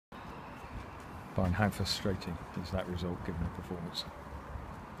Byron, how frustrating is that result given the performance?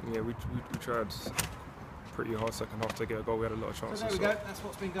 Yeah, we tried pretty hard second half to get a goal. We had a lot of chances. So there we go. That's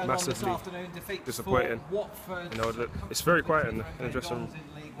what's been going on this afternoon. Defeat disappointing. Watford. You know, it's very quiet in the dressing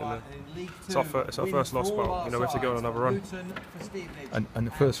room. It's our first loss, but we have to go on another run. And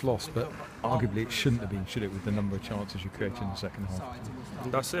the first loss, but arguably it shouldn't have been, should it, with the number of chances you created in the second half?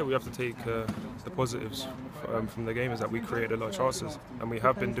 And that's it. We have to take the positives from the game, is that we created a lot of chances, and we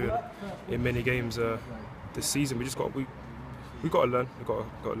have been doing in many games this season. We just got to learn. We got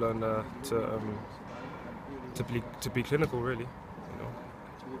to learn to be clinical, really. You know.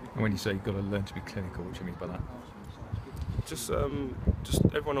 And when you say you've got to learn to be clinical, what do you mean by that? Just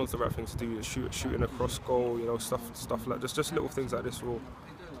everyone knows the right thing to do. Shooting across goal, you know, stuff like just little things like this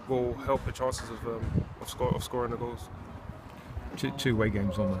will help the chances of scoring the goals. Two away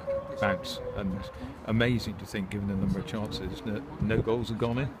games on the bounce, and amazing to think, given the number of chances, that no goals have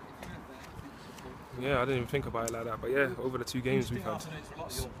gone in. Yeah, I didn't even think about it like that. But yeah, over the 2 games we've had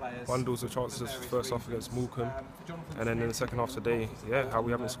bundles of chances. First half against Morecambe, and then in the second half today, yeah, how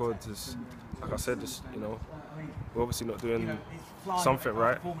we haven't scored is, like I said, just, you know, we're obviously not doing something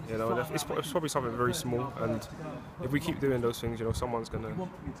right. You know, it's probably something very small, and if we keep doing those things, you know, someone's gonna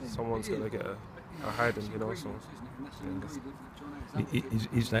get a hiding. You know, so. Yeah.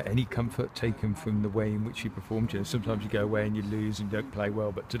 Is there any comfort taken from the way in which you performed? You know, sometimes you go away and you lose and you don't play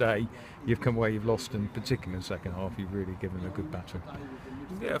well, but today you've come away, you've lost, and particularly in the second half, you've really given a good battle.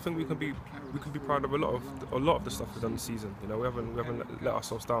 Yeah, I think we can be proud of a lot of the stuff we've done this season. You know, we haven't let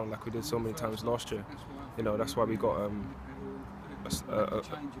ourselves down like we did so many times last year. You know, that's why we got a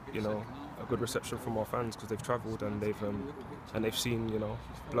good reception from our fans, because they've travelled and they've seen, you know,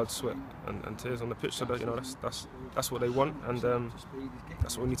 blood, sweat and tears on the pitch. So that, you know, that's what they want, and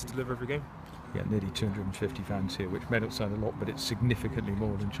that's what we need to deliver every game. Yeah, nearly 250 fans here, which may not sound a lot, but it's significantly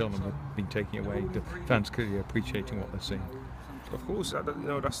more than Cheltenham have been taking away. The fans clearly appreciating what they're seeing. Of course, you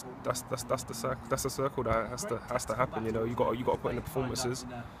know, that's the circle that has to happen. You know, you got to put in the performances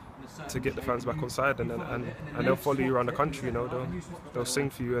to get the fans back on side, and they'll follow you around the country. You know, they'll sing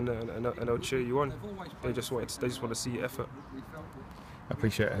for you and they'll cheer you on. They just want to see effort. I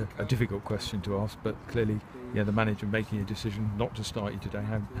appreciate a difficult question to ask, but clearly, yeah, the manager making a decision not to start you today.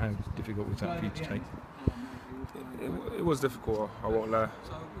 How difficult was that for you to take? It was difficult. I won't lie.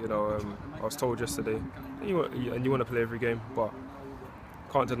 You know, I was told yesterday, and you want to play every game, but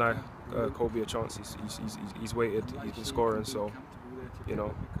can't deny Colby a chance. He's waited. He's been scoring, so you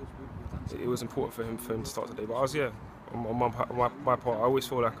know it was important for him to start today. But I was, yeah, on my part, I always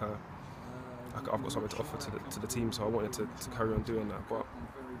feel like I've got something to offer to the team, so I wanted to carry on doing that. But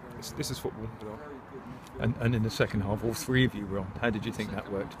this is football, you know. And in the second half, all 3 of you were on. How did you think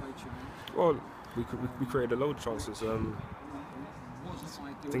that worked? Well, we created a load of chances. I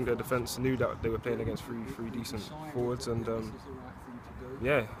think the defence knew that they were playing against three decent forwards, and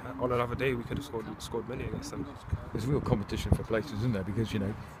yeah, on another day we could have scored many against them. There's real competition for places, isn't there? Because, you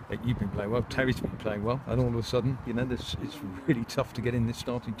know, you've been playing well, Terry's been playing well, and all of a sudden, you know, it's really tough to get in this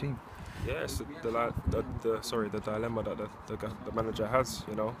starting team. Yeah, it's the dilemma that the manager has.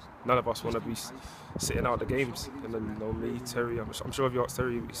 You know, none of us want to be sitting out the games. And then, you know, me, Terry, I'm sure if you asked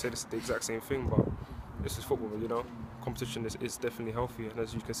Terry, he said it's the exact same thing. But this is football, you know. Competition is definitely healthy, and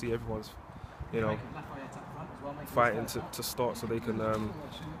as you can see, everyone's, you know, fighting to start so they can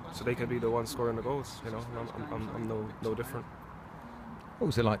be the ones scoring the goals. You know, I'm no different. What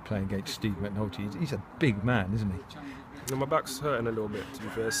was it like playing against Steve McNulty? He's a big man, isn't he? You know, my back's hurting a little bit, to be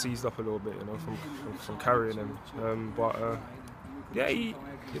fair. It's seized up a little bit, you know, from carrying him. Yeah, he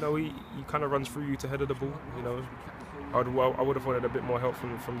kind of runs through you to head of the ball. You know, I would have wanted a bit more help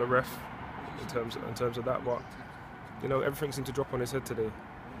from the ref in terms of that, but you know, everything seemed to drop on his head today.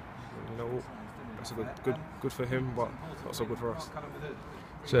 You know, that's good for him, but not so good for us.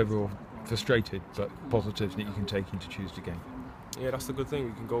 So overall, frustrated, but positives that you can take into Tuesday game. Yeah, that's the good thing.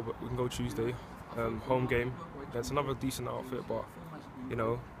 We can go Tuesday, home game. That's another decent outfit, but you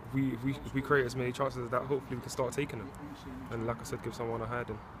know, if we create as many chances as that, hopefully we can start taking them. And like I said, give someone a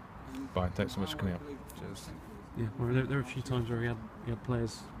hiding. Byron, thanks so much for coming up. Cheers. Yeah, well, there were a few times where he had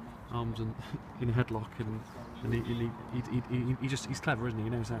players' arms and in a headlock, and he's clever, isn't he? He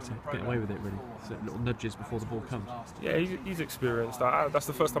knows how to get away with it, really. So little nudges before the ball comes. Yeah, he's experienced. That's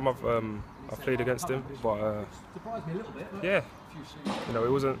the first time I've played against him, but yeah, you know,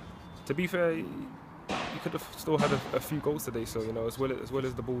 it wasn't. To be fair, he could have still had a few goals today. So you know, as well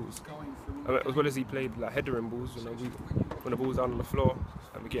as the balls, as well as he played like header-in balls. You know, when the ball's down on the floor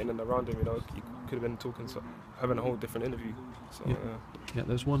and we're getting in around him, you know, he could have been having a whole different interview. So yeah,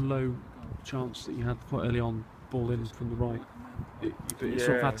 there's one low chance that you had quite early on, ball in from the right, It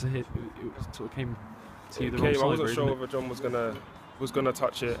sort of had to hit. It sort of came to you the wrong I side. wasn't really, sure didn't it? whether John was gonna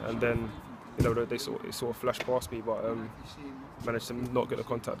touch it, and then it sort of flashed past me, but managed to not get the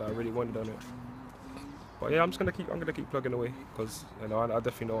contact that I really wanted on it. But yeah, I'm gonna keep plugging away because I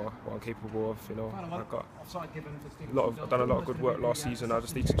definitely know what I'm capable of. I've done a lot of good work last season. I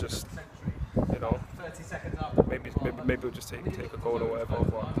just need to maybe we'll just take a goal or whatever.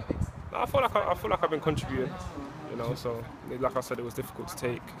 But I feel like I've been contributing. So like I said, it was difficult to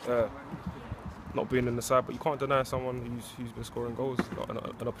take. Not being in the side, but you can't deny someone who's been scoring goals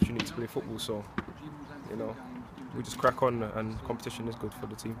an opportunity to play football. So, we just crack on, and competition is good for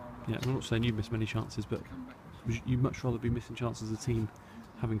the team. Yeah, I'm not saying you missed many chances, but would you much rather be missing chances as a team,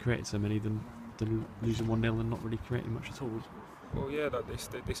 having created so many, than losing 1-0 and not really creating much at all? Well, yeah, they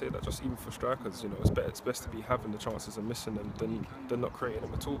say that just even for strikers, it's best to be having the chances and missing them than not creating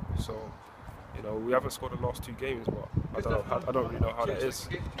them at all. So, we haven't scored the last 2 games, but I don't really know how that is.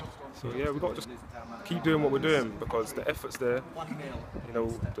 So yeah, we've got to just keep doing what we're doing because the effort's there.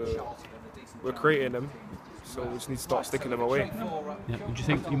 We're creating them, so we just need to start sticking them away. Yeah. Do you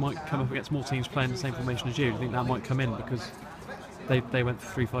think you might come up against more teams playing the same formation as you? Do you think that might come in because they went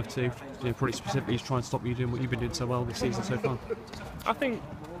for 3-5-2, probably specifically to try and stop you doing what you've been doing so well this season so far? I think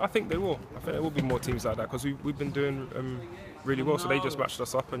they will. I think there will be more teams like that because we've been doing really well. So they just matched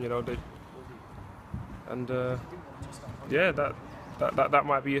us up, and that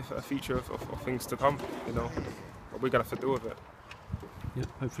might be a feature of things to come. But we're gonna have to deal with it. Yeah,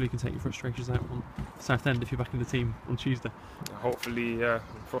 hopefully you can take your frustrations out on Southend if you're back in the team on Tuesday. Hopefully, yeah.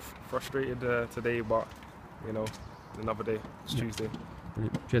 Frustrated today, but another day. It's Tuesday.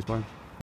 Brilliant. Cheers, Byron.